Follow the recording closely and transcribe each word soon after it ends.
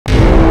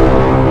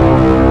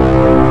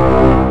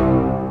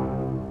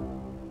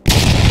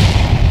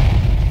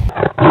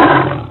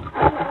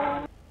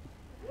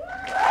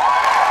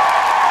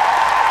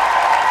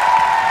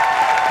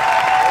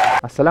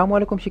আসসালামু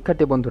আলাইকুম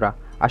শিক্ষার্থী বন্ধুরা,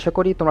 আশা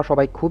করি তোমরা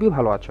সবাই খুবই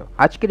ভালো আছো।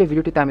 আজকের এই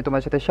ভিডিওটিতে আমি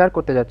তোমাদের সাথে শেয়ার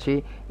করতে যাচ্ছি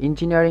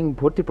ইঞ্জিনিয়ারিং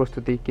ভর্তি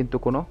প্রস্তুতি, কিন্তু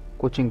কোনো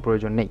কোচিং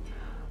প্রয়োজন নেই।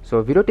 সো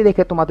ভিডিওটি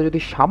দেখে তোমাদের যদি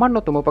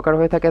সামান্যতম উপকার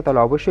হয়ে থাকে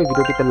তাহলে অবশ্যই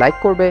ভিডিওটিতে লাইক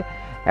করবে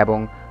এবং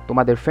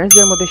তোমাদের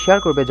ফ্রেন্ডসদের মধ্যে শেয়ার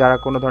করবে যারা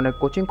কোনো ধরনের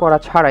কোচিং করা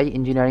ছাড়াই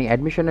ইঞ্জিনিয়ারিং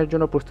অ্যাডমিশনের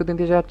জন্য প্রস্তুতি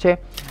নিতে যাচ্ছে।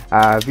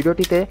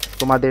 ভিডিওটিতে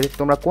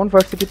তোমরা কোন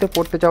ভার্সিটিতে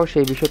পড়তে চাও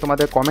সেই বিষয়ে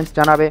তোমাদের কমেন্টস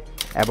জানাবে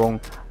এবং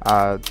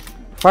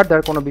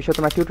ফার্দার কোনো বিষয়ে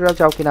তোমরা টিউটোরিয়াল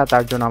চাও কিনা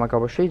তার জন্য আমাকে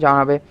অবশ্যই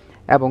জানাবে।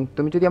 এবং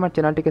তুমি যদি আমার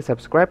চ্যানেলটিকে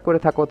সাবস্ক্রাইব করে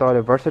থাকো তাহলে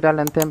ভার্সেটাইল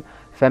অ্যানথেম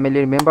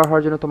ফ্যামিলির মেম্বার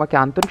হওয়ার জন্য তোমাকে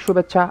আন্তরিক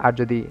শুভেচ্ছা। আর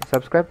যদি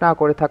সাবস্ক্রাইব না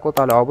করে থাকো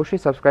তাহলে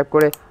অবশ্যই সাবস্ক্রাইব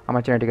করে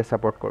আমার চ্যানেলটিকে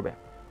সাপোর্ট করবে।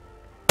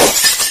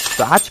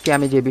 তো আজকে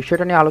আমি যে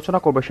বিষয়টা নিয়ে আলোচনা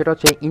করবো সেটা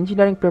হচ্ছে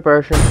ইঞ্জিনিয়ারিং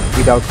প্রিপারেশন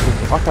উইদাউট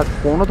কোচিং, অর্থাৎ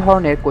কোনো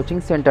ধরনের কোচিং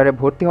সেন্টারে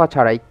ভর্তি হওয়া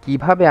ছাড়াই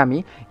কীভাবে আমি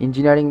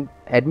ইঞ্জিনিয়ারিং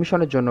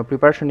অ্যাডমিশনের জন্য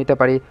প্রিপারেশন নিতে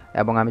পারি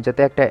এবং আমি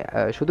যাতে একটা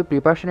শুধু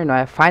প্রিপারেশনই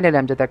নয়, ফাইনালি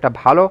আমি যাতে একটা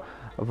ভালো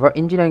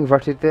ইঞ্জিনিয়ারিং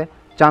ভার্সিটিতে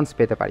চান্স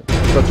পেতে পারি।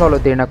 তো চলো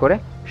দেরি না করে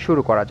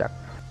শুরু করা যাক।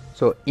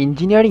 সো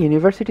ইঞ্জিনিয়ারিং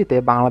ইউনিভার্সিটিতে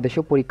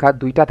বাংলাদেশে পরীক্ষা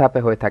দুইটা ধাপে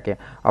হয়ে থাকে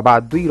বা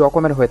দুই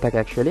রকমের হয়ে থাকে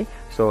অ্যাকচুয়ালি।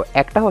 সো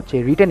একটা হচ্ছে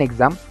রিটেন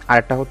এক্সাম আর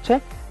একটা হচ্ছে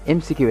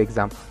এমসিকিউ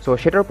এক্সাম। সো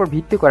সেটার উপর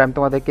ভিত্তি করে আমি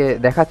তোমাদেরকে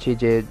দেখাচ্ছি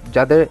যে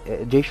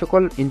যেই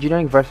সকল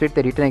ইঞ্জিনিয়ারিং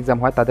ভার্সিটিতে রিটেন এক্সাম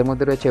হয় তাদের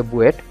মধ্যে রয়েছে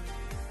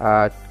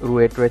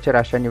রুয়েট রয়েছে,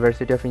 Rajshahi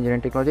university of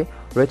engineering technology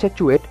রয়েছে,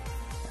 চুয়েট,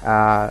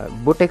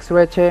 বুটেক্স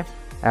রয়েছে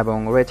এবং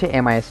রয়েছে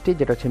এমআইএসটি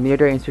যেটা হচ্ছে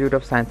military institute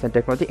of science and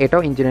technology.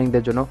 এটাও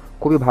ইঞ্জিনিয়ারিংদের জন্য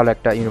খুবই ভালো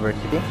একটা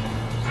ইউনিভার্সিটি।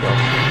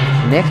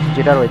 নেক্সট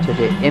যেটা রয়েছে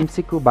যে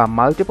এমসিকিউ বা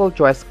মাল্টিপল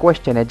চয়েস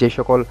কোয়েশ্চেনে যে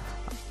সকল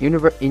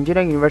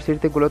ইঞ্জিনিয়ারিং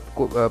ইউনিভার্সিটিগুলো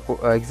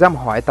এক্সাম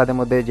হয় তাদের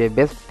মধ্যে যে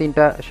বেস্ট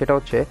তিনটা সেটা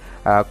হচ্ছে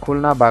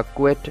খুলনা বা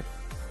কুয়েট,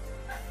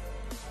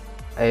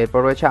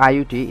 এরপর রয়েছে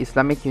IUT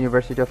Islamic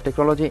university of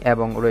technology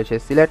এবং রয়েছে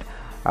সিলেট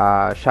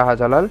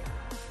শাহজালাল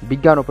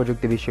বিজ্ঞান ও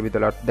প্রযুক্তি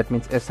বিশ্ববিদ্যালয়, দ্যাট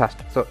মিনস সাস্ট।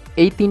 সো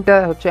এই তিনটা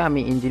হচ্ছে আমি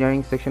ইঞ্জিনিয়ারিং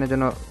সেকশনের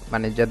জন্য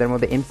মানে যাদের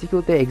মধ্যে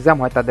এমসিকিউতে এক্সাম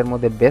হয় তাদের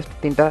মধ্যে বেস্ট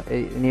তিনটা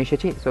নিয়ে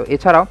এসেছি। সো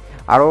এছাড়াও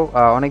আরও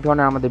অনেক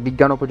ধরনের আমাদের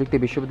বিজ্ঞান ও প্রযুক্তি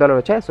বিশ্ববিদ্যালয়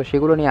রয়েছে। সো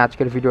সেগুলো নিয়ে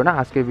আজকের ভিডিও না,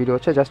 আজকের ভিডিও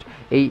হচ্ছে জাস্ট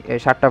এই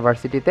 7টা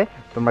ভার্সিটিতে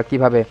তোমরা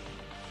কীভাবে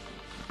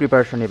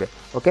প্রিপারেশন নেবে।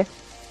 ওকে,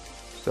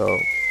 সো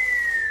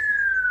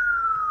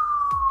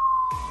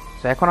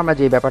এখন আমরা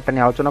যে ব্যাপারটা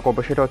নিয়ে আলোচনা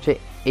করবো সেটা হচ্ছে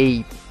এই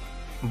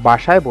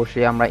বাসায়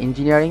বসে আমরা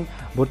ইঞ্জিনিয়ারিং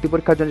ভর্তি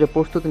পরীক্ষার জন্য যে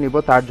প্রস্তুতি নিব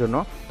তার জন্য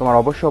তোমার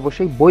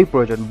অবশ্যই বই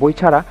প্রয়োজন। বই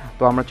ছাড়া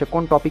তো আমরা হচ্ছে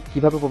কোন টপিক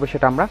কীভাবে পড়বে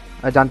সেটা আমরা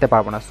জানতে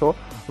পারবো না। সো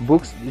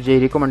বুকস যে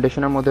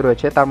রিকমেন্ডেশনের মধ্যে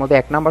রয়েছে তার মধ্যে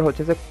 1 নাম্বার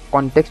হচ্ছে যে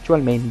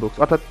কনটেক্সচুয়াল মেইন বুকস,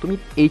 অর্থাৎ তুমি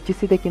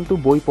এইচএসসিতে কিন্তু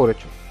বই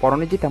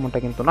পড়নি যে তেমনটা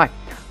কিন্তু নয়।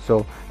 সো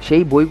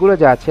সেই বইগুলো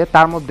যা আছে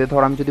তার মধ্যে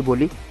ধর আমি যদি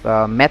বলি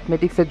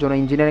ম্যাথমেটিক্সের জন্য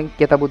ইঞ্জিনিয়ারিং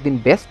কেতাবুদ্দিন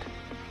বেস্ট।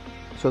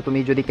 সো তুমি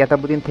যদি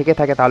কেতাবুদ্দিন থেকে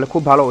থাকে তাহলে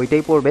খুব ভালো,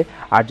 ওইটাই পড়বে।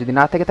 আর যদি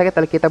না থেকে থাকে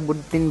তাহলে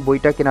কেতাবুদ্দিন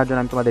বইটা কেনার জন্য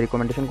আমি তোমাদের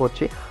রিকমেন্ডেশন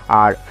করছি।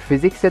 আর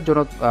ফিজিক্সের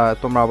জন্য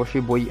তোমরা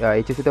অবশ্যই বই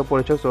এইচএসসিতেও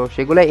পড়েছো, সো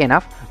সেগুলোই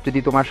এনাফ। যদি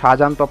তোমার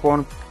শাহজাহান তপন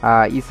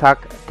ইসাক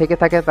থেকে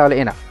থাকে তাহলে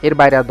এনাফ, এর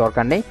বাইরে আর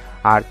দরকার নেই।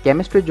 আর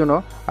কেমিস্ট্রির জন্য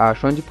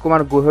সঞ্জিত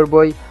কুমার গুহের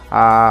বই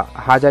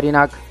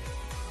হাজারিনাগ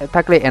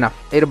থাকলে এনাফ,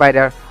 এর বাইরে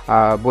আর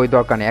বই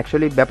দরকার নেই।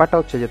 অ্যাকচুয়ালি ব্যাপারটা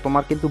হচ্ছে যে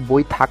তোমার কিন্তু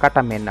বই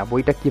থাকাটা মেন না,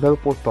 বইটা কীভাবে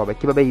পড়তে হবে,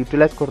 কীভাবে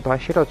ইউটিলাইজ করতে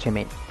হয় সেটা হচ্ছে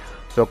মেন।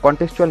 সো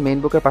কন্টেক্সচুয়াল মেইন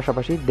বুকের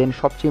পাশাপাশি দেন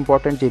সবচেয়ে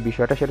ইম্পর্টেন্ট যে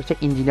বিষয়টা সেটা হচ্ছে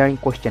ইঞ্জিনিয়ারিং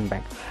কোয়েশ্চেন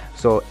ব্যাংক।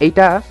 সো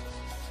এইটা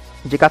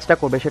যে কাজটা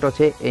করবে সেটা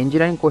হচ্ছে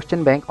ইঞ্জিনিয়ারিং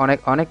কোয়েশ্চেন ব্যাংক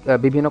অনেক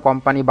বিভিন্ন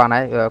কোম্পানি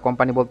বানায়।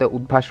 কোম্পানি বলতে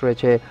উদ্ভাস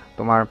রয়েছে,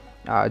 তোমার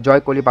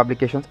জয়কলি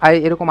পাবলিকেশনস, আর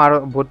এরকম আরও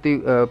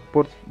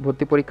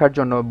ভর্তি পরীক্ষার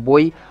জন্য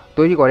বই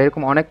তৈরি করে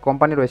এরকম অনেক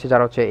কোম্পানি রয়েছে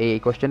যারা হচ্ছে এই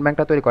কোয়েশ্চেন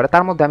ব্যাংকটা তৈরি করে।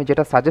 তার মধ্যে আমি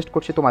যেটা সাজেস্ট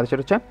করছি তোমাদের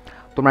সেটা হচ্ছে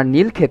তোমরা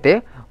নীলক্ষেতে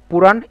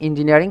পুরান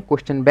ইঞ্জিনিয়ারিং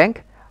কোয়েশ্চেন ব্যাংক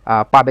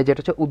পাবে, যেটা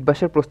হচ্ছে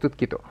উদ্ভাসের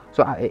প্রস্তুতকৃত।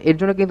 সো এর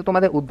জন্য কিন্তু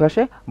তোমাদের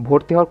উদ্ভাসে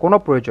ভর্তি হওয়ার কোনো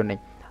প্রয়োজন নেই।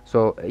 সো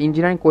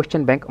ইঞ্জিনিয়ারিং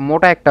কোয়েশ্চেন ব্যাংক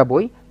মোটা একটা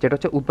বই যেটা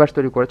হচ্ছে উদ্ভাস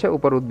তৈরি করেছে,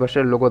 উপর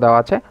উদ্ভাসের লোগো দেওয়া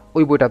আছে,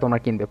 ওই বইটা তোমরা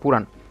কিনবে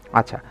পুরান।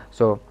 আচ্ছা,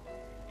 সো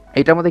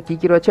এইটার মধ্যে কী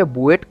কী রয়েছে,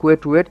 বুয়েট,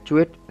 কুয়েট, রুয়েট,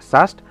 চুয়েট,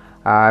 সাস্ট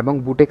এবং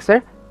বুটেক্সের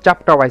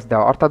চ্যাপ্টার ওয়াইজ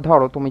দেওয়া। অর্থাৎ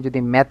ধরো তুমি যদি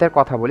ম্যাথের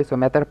কথা বলি, সো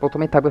ম্যাথের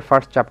প্রথমেই থাকবে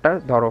ফার্স্ট চ্যাপ্টার।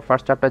 ধরো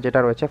ফার্স্ট চ্যাপ্টার যেটা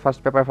রয়েছে ফার্স্ট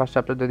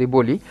চ্যাপ্টার যদি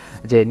বলি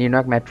যে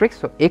নির্ণায়ক ম্যাট্রিক্স,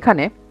 সো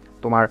এখানে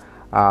তোমার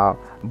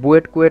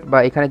বুয়েট, কুয়েট বা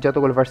এখানে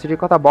যতগুলো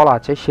ভার্সিটির কথা বলা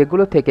আছে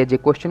সেগুলো থেকে যে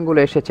কোশ্চেনগুলো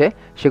এসেছে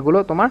সেগুলো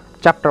তোমার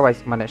চ্যাপ্টার ওয়াইজ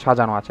মানে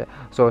সাজানো আছে।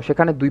 সো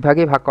সেখানে দুই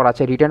ভাগেই ভাগ করা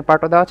আছে, রিটেন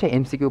পার্টও দেওয়া আছে,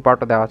 এমসিকিউ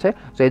পার্টও দেওয়া আছে।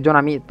 সো এর জন্য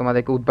আমি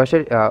তোমাদেরকে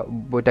উদ্ভাসের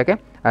বইটাকে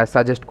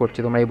সাজেস্ট করছি,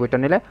 তোমরা এই বইটা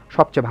নিলে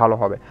সবচেয়ে ভালো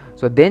হবে।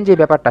 সো দেন যে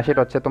ব্যাপারটা সেটা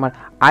হচ্ছে তোমার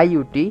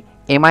আইইউটি,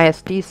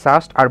 এমআইএসটি,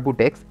 সাস্ট আর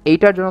বুটেক্স,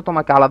 এইটার জন্য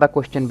তোমাকে আলাদা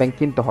কোশ্চেন ব্যাংক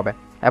কিনতে হবে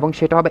এবং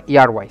সেটা হবে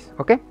ইয়ার ওয়াইজ।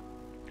 ওকে,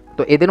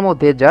 তো এদের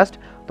মধ্যে জাস্ট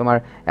তোমার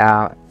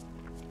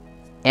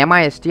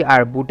এমআইএসটি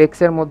আর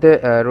বুটেক্সের মধ্যে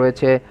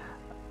রয়েছে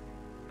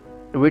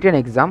রিটেন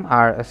এক্সাম,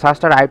 আর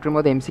সাস্ট আর আইটির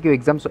মধ্যে এমসিকিউ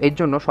এক্সাম। সো এর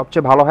জন্য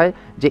সবচেয়ে ভালো হয়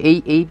যে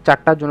এই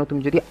 4টার জন্য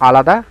তুমি যদি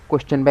আলাদা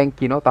কোশ্চেন ব্যাংক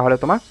কিনো তাহলে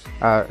তোমার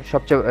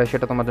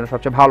সেটা তোমার জন্য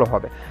সবচেয়ে ভালো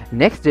হবে।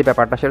 নেক্সট যে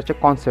ব্যাপারটা সেটা হচ্ছে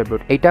কনসেপ্ট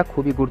বুক। এইটা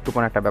খুবই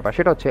গুরুত্বপূর্ণ একটা ব্যাপার,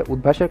 সেটা হচ্ছে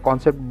উদ্ভাসের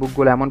কনসেপ্ট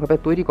বুকগুলো এমনভাবে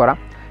তৈরি করা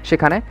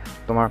সেখানে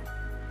তোমার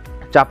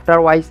চ্যাপ্টার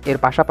ওয়াইজ এর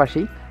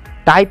পাশাপাশি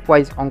টাইপ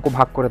ওয়াইজ অঙ্ক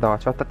ভাগ করে দেওয়া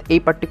আছে, অর্থাৎ এই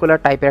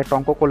পার্টিকুলার টাইপের একটা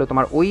অঙ্ক করলে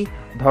তোমার ওই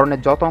ধরনের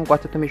যত অঙ্ক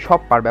আছে তুমি সব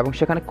পারবে, এবং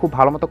সেখানে খুব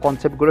ভালো মতো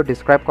কনসেপ্টগুলো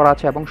ডিসক্রাইব করা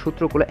আছে এবং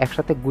সূত্রগুলো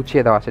একসাথে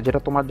গুছিয়ে দেওয়া আছে, যেটা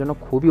তোমার জন্য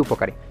খুবই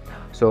উপকারী।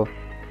 সো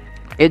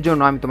এর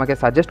জন্য আমি তোমাকে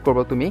সাজেস্ট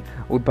করবো তুমি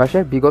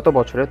উদ্ভাসের বিগত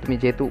বছরে তুমি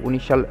যেহেতু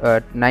 19 সাল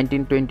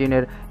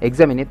 19-20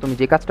 এক্সামিনে তুমি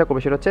যে কাজটা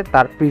করবে সেটা হচ্ছে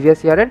তার প্রিভিয়াস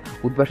ইয়ারের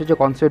উদ্ভাসের যে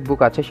কনসেপ্ট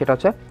বুক আছে সেটা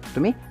হচ্ছে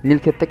তুমি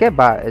নীলক্ষেত থেকে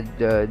বা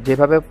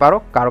যেভাবে পারো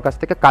কারো কাছ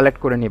থেকে কালেক্ট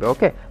করে নেবে।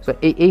 ওকে, সো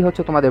এই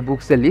হচ্ছে তোমাদের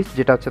বুকসের লিস্ট,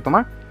 যেটা হচ্ছে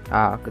তোমার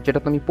যেটা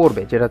তুমি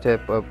পড়বে, যেটা হচ্ছে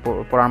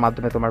পড়ার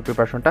মাধ্যমে তোমার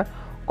প্রিপারেশনটা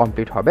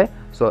কমপ্লিট হবে।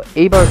 সো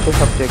এইবার হচ্ছে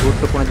সবচেয়ে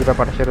গুরুত্বপূর্ণ যে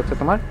ব্যাপারটা সেটা হচ্ছে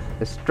তোমার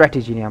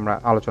স্ট্র্যাটেজি নিয়ে আমরা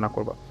আলোচনা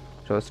করবো।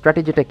 সো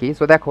স্ট্র্যাটেজিটা কি?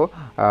 সো দেখো,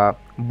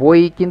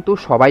 বই কিন্তু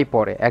সবাই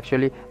পড়ে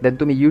অ্যাকচুয়ালি, দেন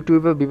তুমি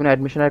ইউটিউবে বিভিন্ন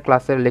অ্যাডমিশনের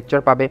ক্লাসের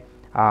লেকচার পাবে,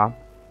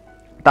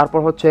 তারপর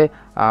হচ্ছে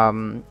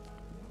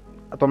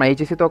তোমরা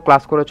এইচএসসি তো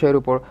ক্লাস করেছো এর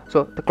উপর। সো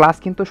ক্লাস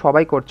কিন্তু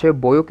সবাই করছে,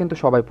 বইও কিন্তু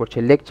সবাই পড়ছে,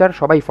 লেকচার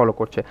সবাই ফলো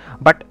করছে,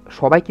 বাট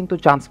সবাই কিন্তু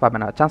চান্স পাবে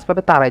না। চান্স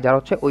পাবে তারাই যারা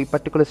হচ্ছে ওই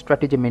পার্টিকুলার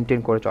স্ট্র্যাটেজি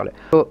মেনটেন করে চলে।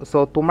 সো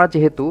তোমরা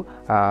যেহেতু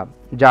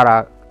যারা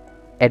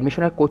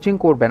অ্যাডমিশনের কোচিং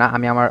করবে না,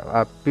 আমি আমার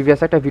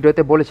প্রিভিয়াস একটা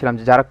ভিডিওতে বলেছিলাম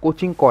যে যারা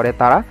কোচিং করে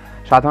তারা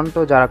সাধারণত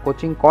যারা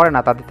কোচিং করে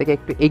না তাদের থেকে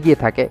একটু এগিয়ে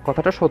থাকে,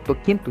 কথাটা সত্য,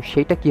 কিন্তু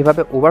সেইটা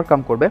কীভাবে ওভারকাম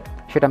করবে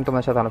সেটা আমি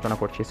তোমাদের সাথে আলোচনা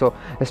করছি। সো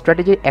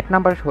স্ট্র্যাটেজি 1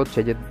 নাম্বার হচ্ছে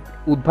যে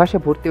উদ্ভাসে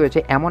ভর্তি হয়েছে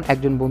এমন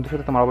একজন বন্ধুর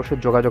সাথে তোমার অবশ্যই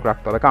যোগাযোগ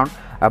রাখতে হবে, কারণ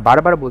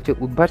বারবার বলছি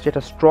উদ্ভাস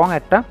যেটা স্ট্রং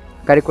একটা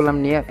কারিকুলাম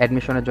নিয়ে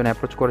অ্যাডমিশনের জন্য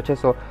অ্যাপ্রোচ করেছে।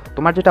 সো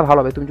তোমার যেটা ভালো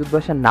হবে তুমি যদি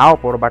উদ্ভাসে নাও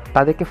পড়ো, বাট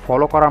তাদেরকে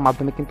ফলো করার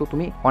মাধ্যমে কিন্তু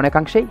তুমি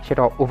অনেকাংশেই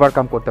সেটা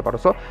ওভারকাম করতে পারো।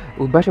 সো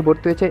উদ্ভাসে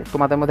ভর্তি হয়েছে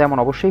তোমাদের মধ্যে এমন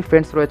অবশ্যই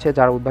ফ্রেন্ডস রয়েছে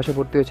যারা উদ্ভাসে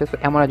ভর্তি হয়েছে, সো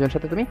এমন একজনের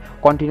সাথে তুমি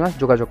কন্টিনিউয়াস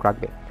যোগাযোগ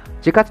রাখবে।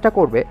 যে কাজটা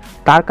করবে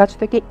তার কাছ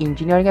থেকে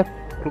ইঞ্জিনিয়ারিংয়ের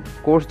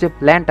কোর্স যে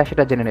প্ল্যানটা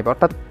সেটা জেনে নেবে,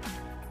 অর্থাৎ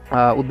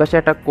উদ্ভাসের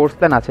একটা কোর্স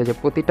প্ল্যান আছে যে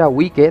প্রতিটা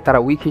উইকে তারা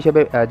উইক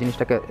হিসেবে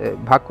জিনিসটাকে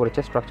ভাগ করেছে,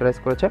 স্ট্রাকচারাইজ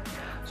করেছে।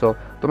 সো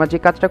তোমরা যে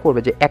কাজটা করবে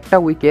যে একটা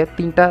উইকে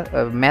 3টা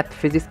ম্যাথ,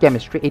 ফিজিক্স,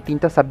 কেমিস্ট্রি এই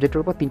 3টা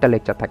সাবজেক্টের উপর 3টা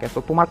লেকচার থাকে। তো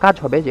তোমার কাজ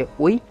হবে যে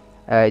ওই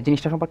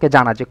জিনিসটা সম্পর্কে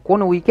জানা যে কোন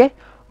উইকে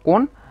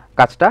কোন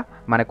কাজটা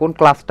মানে কোন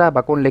ক্লাসটা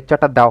বা কোন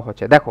লেকচারটা দেওয়া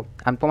হচ্ছে। দেখো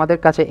আমি তোমাদের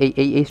কাছে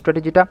এই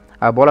স্ট্র্যাটেজিটা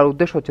বলার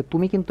উদ্দেশ্য হচ্ছে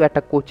তুমি কিন্তু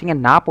একটা কোচিংয়ে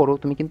না পড়ো,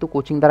 তুমি কিন্তু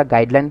কোচিং দ্বারা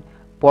গাইডলাইন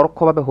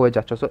পরোক্ষভাবে হয়ে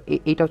যাচ্ছ। সো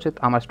এইটা হচ্ছে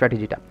আমার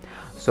স্ট্র্যাটেজিটা।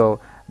 সো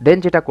দেন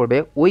যেটা করবে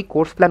ওই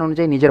কোর্স প্ল্যান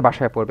অনুযায়ী নিজের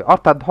বাসায় পড়বে,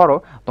 অর্থাৎ ধরো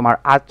তোমার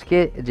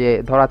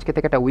আজকে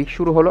থেকে একটা উইক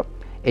শুরু হলো,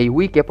 এই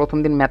উইকে প্রথম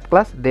দিন ম্যাথ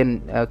ক্লাস, দেন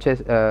হচ্ছে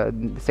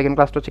সেকেন্ড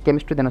ক্লাসটা হচ্ছে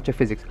কেমিস্ট্রি, দেন হচ্ছে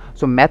ফিজিক্স।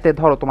 সো ম্যাথে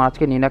ধরো তোমার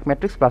আজকে নির্ণায়ক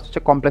ম্যাট্রিক্স প্লাস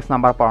হচ্ছে কমপ্লেক্স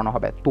নাম্বার পড়ানো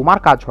হবে। তোমার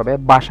কাজ হবে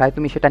বাসায়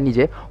তুমি সেটা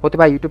নিজে, হতে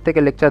পারে ইউটিউব থেকে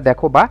লেকচার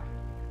দেখো বা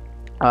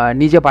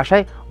নিজে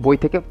বাসায় বই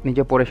থেকে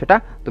নিজে পড়ে সেটা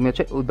তুমি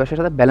হচ্ছে উদ্ভাসের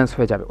সাথে ব্যালেন্স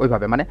হয়ে যাবে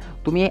ওইভাবে। মানে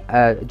তুমি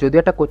যদিও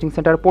একটা কোচিং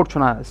সেন্টারে পড়ছো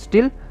না,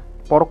 স্টিল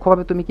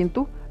পরোক্ষভাবে তুমি কিন্তু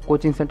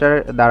কোচিং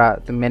সেন্টারের দ্বারা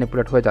তুমি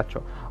ম্যানিপুলেট হয়ে যাচ্ছ।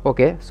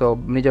 ওকে, সো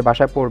নিজের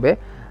বাসায় পড়বে।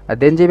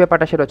 দেন যে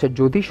ব্যাপারটা সেটা হচ্ছে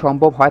যদি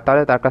সম্ভব হয়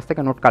তাহলে তার কাছ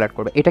থেকে নোট কালেক্ট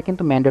করবে। এটা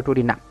কিন্তু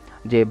ম্যান্ডেটরি না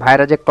যে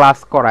ভাইরা যে ক্লাস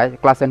করায়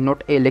ক্লাসের নোট,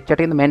 এই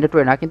লেকচারটা কিন্তু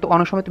ম্যান্ডেটরি না, কিন্তু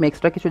অনেক সময় তুমি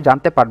এক্সট্রা কিছু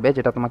জানতে পারবে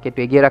যেটা তোমাকে একটু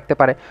এগিয়ে রাখতে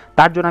পারে।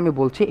 তার জন্য আমি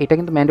বলছি এটা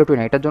কিন্তু ম্যান্ডেটরি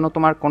না, এটার জন্য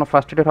তোমার কোনো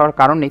ফ্রাস্ট্রেটেড হওয়ার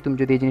কারণ নেই। তুমি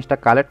যদি এই জিনিসটা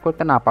কালেক্ট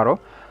করতে না পারো,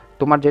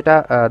 তোমার যেটা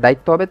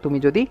দায়িত্ব হবে তুমি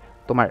যদি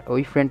তোমার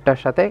ওই ফ্রেন্ডটার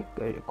সাথে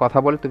কথা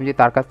বলে তুমি যদি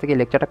তার কাছ থেকে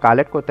লেকচারটা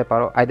কালেক্ট করতে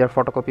পারো, আইদার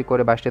ফটোকপি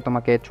করে বা সে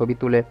তোমাকে ছবি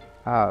তুলে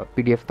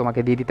পিডিএফ তোমাকে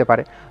দিয়ে দিতে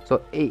পারে। সো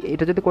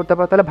এটা যদি করতে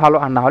পারো তাহলে ভালো,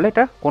 আর না হলে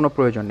এটা কোনো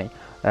প্রয়োজন নেই।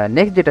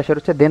 নেক্সট যেটা সেটা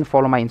হচ্ছে দেন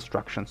ফলো মাই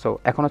ইনস্ট্রাকশন। সো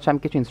এখন হচ্ছে আমি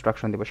কিছু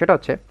ইনস্ট্রাকশন দেবো, সেটা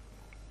হচ্ছে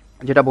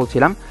যেটা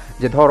বলছিলাম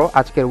যে ধরো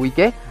আজকের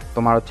উইকে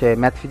তোমার হচ্ছে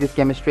ম্যাথ, ফিজিক্স,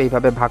 কেমিস্ট্রি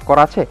এইভাবে ভাগ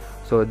করা আছে।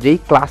 সো যেই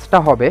ক্লাসটা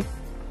হবে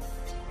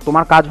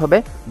তোমার কাজ হবে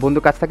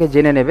বন্ধুর কাছ থেকে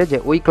জেনে নেবে যে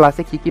ওই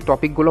ক্লাসে কী কী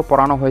টপিকগুলো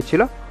পড়ানো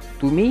হয়েছিল,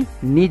 তুমি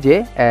নিজে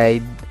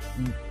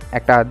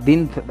একটা দিন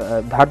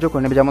ধার্য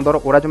করে নেবে। যেমন ধরো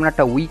ওরা যেমন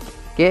একটা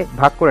উইককে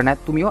ভাগ করে নেয়,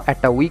 তুমিও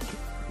একটা উইক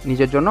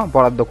নিজের জন্য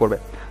বরাদ্দ করবে।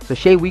 তো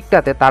সেই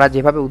উইকটাতে তারা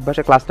যেভাবে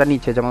উদ্ভাসে ক্লাসটা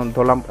নিচ্ছে, যেমন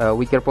ধরলাম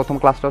উইকের প্রথম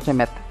ক্লাসটা হচ্ছে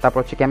ম্যাথ, তারপর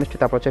হচ্ছে কেমিস্ট্রি,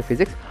 তারপর হচ্ছে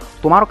ফিজিক্স।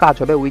 তোমারও কাজ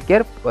হবে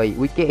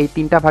উইকে এই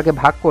 3টা ভাগে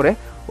ভাগ করে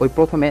ওই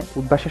প্রথমে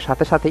উদ্ভাসের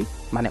সাথে সাথেই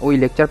মানে ওই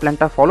লেকচার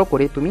প্ল্যানটা ফলো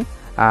করে তুমি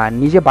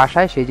নিজে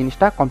বাসায় সেই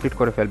জিনিসটা কমপ্লিট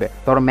করে ফেলবে।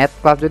 ধরো ম্যাথ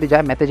ক্লাস যদি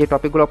যায়, ম্যাথে যে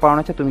টপিকগুলো পড়ানো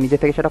হচ্ছে তুমি নিজে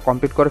থেকে সেটা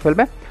কমপ্লিট করে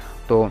ফেলবে।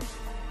 তো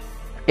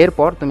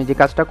এরপর তুমি যে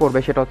কাজটা করবে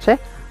সেটা হচ্ছে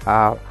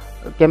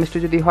কেমিস্ট্রি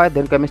যদি হয়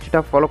দেন কেমিস্ট্রিটা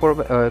ফলো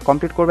করবে,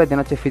 কমপ্লিট করবে, দেন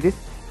হচ্ছে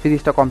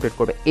ফিজিক্সটা কমপ্লিট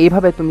করবে।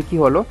 এইভাবে তুমি কি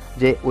হলো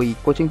যে ওই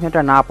কোচিং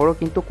সেন্টার না পড়ো,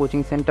 কিন্তু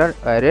কোচিং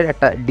সেন্টারের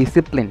একটা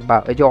ডিসিপ্লিন বা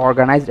এই যে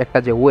অর্গানাইজড একটা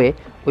যে ওয়ে,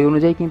 ওই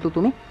অনুযায়ী কিন্তু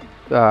তুমি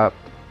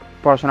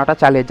পড়াশোনাটা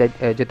চালিয়ে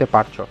যেতে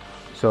পারছো।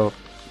 সো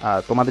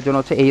তোমাদের জন্য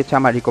হচ্ছে এই হচ্ছে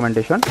আমার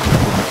রিকমেন্ডেশন।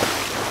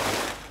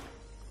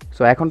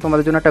 সো এখন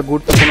তোমাদের জন্য একটা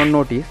গুরুত্বপূর্ণ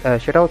নোটিস,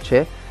 সেটা হচ্ছে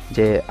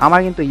যে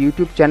আমার কিন্তু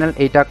ইউটিউব চ্যানেল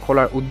এইটা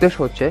খোলার উদ্দেশ্য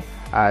হচ্ছে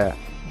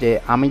যে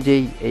আমি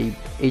যেই এই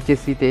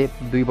এইচএসসিতে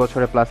 2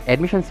 বছরে প্লাস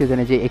অ্যাডমিশন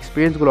সিজনে যে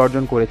এক্সপিরিয়েন্সগুলো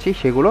অর্জন করেছি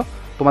সেগুলো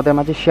তোমাদের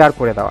মাঝে শেয়ার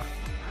করে দেওয়া।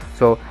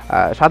 সো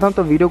সাধারণত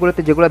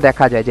ভিডিওগুলোতে যেগুলো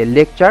দেখা যায় যে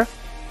লেকচার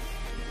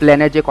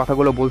প্ল্যানের যে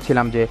কথাগুলো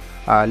বলছিলাম যে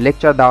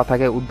লেকচার দেওয়া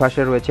থাকে,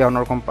 উদ্ভাসে রয়েছে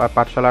অন্যরকম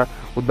পাঠশালার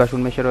উদ্ভাস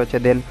উন্মেষে রয়েছে,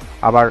 দেন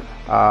আবার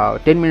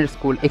 10 মিনিট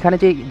স্কুল, এখানে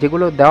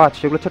যেগুলো দেওয়া আছে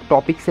সেগুলো হচ্ছে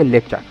টপিক্সের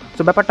লেকচার। সো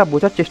সো ব্যাপারটা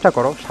বোঝার চেষ্টা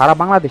করো, সারা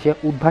বাংলাদেশে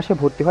উদ্ভাসে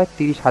ভর্তি হয়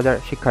 30,000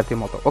 শিক্ষার্থীর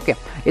মতো। ওকে,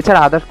 এছাড়া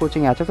আদার্স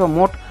কোচিংয়ে আছে। তো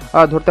মোট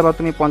ধরতে পারো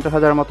তুমি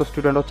 50,000 মতো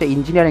স্টুডেন্ট হচ্ছে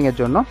ইঞ্জিনিয়ারিংয়ের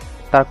জন্য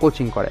তারা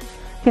কোচিং করে।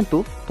 কিন্তু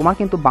তোমার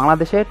কিন্তু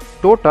বাংলাদেশের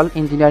টোটাল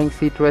ইঞ্জিনিয়ারিং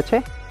সিট রয়েছে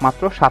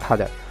মাত্র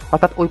 7,000,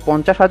 অর্থাৎ ওই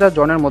 50,000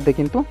 জনের মধ্যে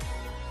কিন্তু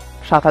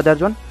 7,000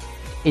 জন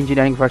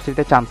ইঞ্জিনিয়ারিং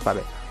ভার্সিটিতে চান্স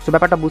পাবে। সো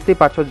ব্যাপারটা বুঝতেই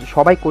পারছো,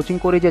 সবাই কোচিং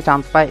করে যে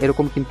চান্স পায়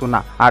এরকম কিন্তু না।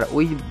 আর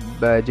ওই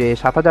যে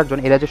 7,000 জন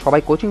এরা যে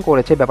সবাই কোচিং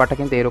করেছে ব্যাপারটা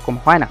কিন্তু এরকম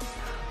হয় না।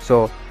 সো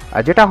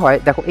যেটা হয়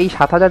দেখো, এই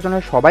 7,000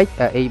 জনের সবাই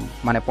এই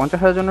মানে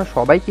 50,000 জনের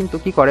সবাই কিন্তু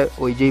কি করে,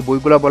 ওই যেই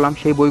বইগুলো বললাম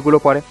সেই বইগুলো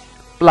পড়ে,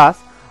 প্লাস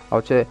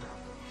হচ্ছে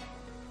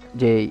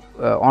যে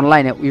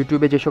অনলাইনে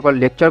ইউটিউবে যে সকল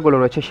লেকচারগুলো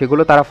রয়েছে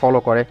সেগুলো তারা ফলো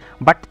করে,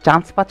 বাট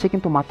চান্স পাচ্ছে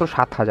কিন্তু মাত্র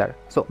 7,000।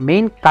 সো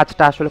মেইন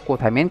কাজটা আসলে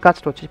কোথায়? মেইন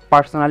কাজটা হচ্ছে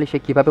পার্সোনালি সে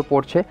কীভাবে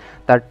পড়ছে,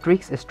 তার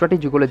ট্রিক্স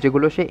স্ট্র্যাটেজিগুলো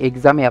যেগুলো সে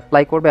এক্সামে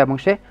অ্যাপ্লাই করবে এবং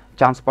সে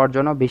চান্স পাওয়ার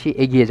জন্য বেশি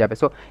এগিয়ে যাবে।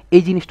 সো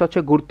এই জিনিসটা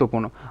হচ্ছে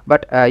গুরুত্বপূর্ণ।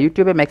 বাট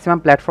ইউটিউবে ম্যাক্সিমাম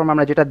প্ল্যাটফর্ম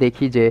আমরা যেটা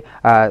দেখি যে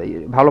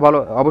ভালো ভালো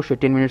অবশ্যই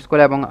 10 মিনিটস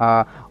করে এবং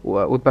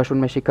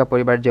উদ্ভাসনময় শিক্ষা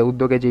পরিবার যে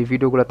উদ্যোগে যে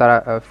ভিডিওগুলো তারা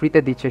ফ্রিতে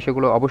দিচ্ছে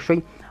সেগুলো অবশ্যই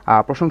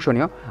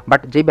প্রশংসনীয়।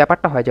 বাট যেই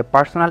ব্যাপারটা হয় যে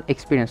পার্সোনাল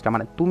এক্সপিরিয়েন্সটা,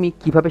 মানে তুমি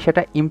কিভাবে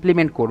সেটা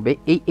ইমপ্লিমেন্ট করবে,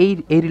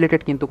 এই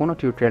রিলেটেড কিন্তু কোনো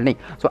টিউটোরিয়াল নেই।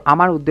 সো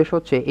আমার উদ্দেশ্য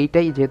হচ্ছে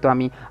এইটাই, যেহেতু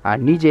আমি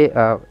নিজে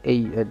এই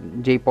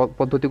যেই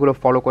পদ্ধতিগুলো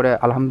ফলো করে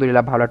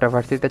আলহামদুলিল্লাহ ভালো একটা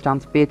ভার্সিটিতে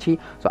চান্স পেয়েছি।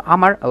 সো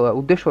আমার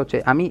উদ্দেশ্য হচ্ছে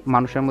আমি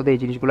মানুষের মধ্যে এই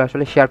জিনিসগুলো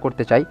আসলে শেয়ার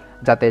করতে চাই,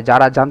 যাতে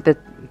যারা জানতে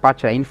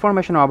পারছে না,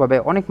 ইনফরমেশনের অভাবে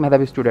অনেক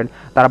মেধাবী স্টুডেন্ট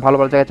তারা ভালো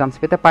ভালো জায়গায় চান্স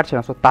পেতে পারছে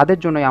না। সো তাদের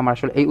জন্যই আমার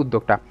আসলে এই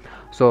উদ্যোগটা।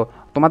 সো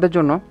তোমাদের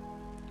জন্য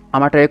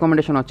আমার একটা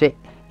রেকমেন্ডেশন হচ্ছে,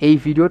 এই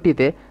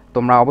ভিডিওটিতে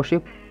তোমরা অবশ্যই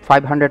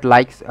 500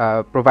 লাইকস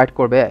প্রোভাইড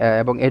করবে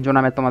এবং এর জন্য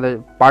আমি তোমাদের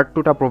পার্ট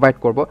 2টা প্রোভাইড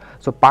করব।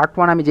 সো পার্ট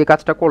 1 আমি যে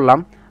কাজটা করলাম,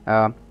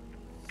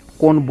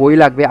 কোন বই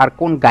লাগবে আর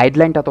কোন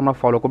গাইডলাইনটা তোমরা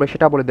ফলো করবে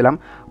সেটা বলে দিলাম।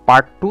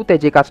 পার্ট 2তে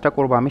যে কাজটা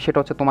করবো আমি সেটা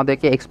হচ্ছে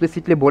তোমাদেরকে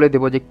এক্সপ্লিসিটলি বলে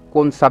দেবো যে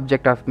কোন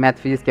subject of math,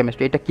 physics,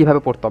 chemistry এটা কীভাবে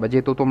পড়তে হবে,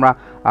 যেহেতু তোমরা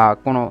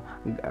কোনো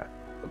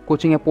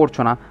কোচিংয়ে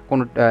পড়ছো না,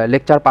 কোনো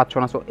লেকচার পাচ্ছ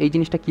না। সো এই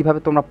জিনিসটা কীভাবে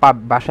তোমরা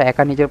বাসায়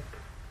একা নিজের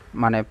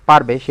মানে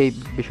পারবে সেই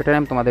বিষয়টা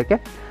আমি তোমাদেরকে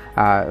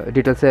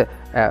ডিটেলসে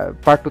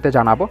পার্ট 2তে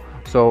জানাবো।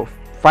 So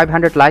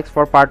 500 likes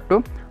for part 2।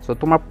 So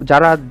তোমরা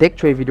যারা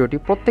দেখছো এই ভিডিওটি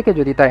প্রত্যেকে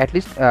যদি তার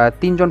অ্যাটলিস্ট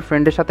 3 জন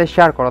ফ্রেন্ডের সাথে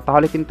শেয়ার করো,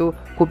 তাহলে কিন্তু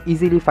খুব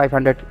ইজিলি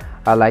 500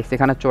 লাইকস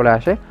এখানে চলে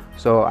আসে।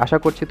 সো আশা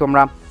করছি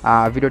তোমরা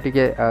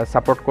ভিডিওটিকে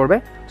সাপোর্ট করবে।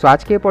 সো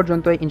আজকে এ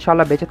পর্যন্ত,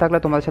 ইনশাআল্লাহ বেঁচে থাকলে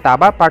তোমাদের সাথে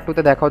আবার পার্ট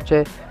 2তে দেখা হচ্ছে।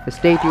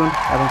 স্টে টিউনড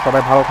এবং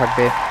সবাই ভালো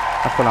থাকবে।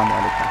 আসসালামু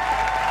আলাইকুম।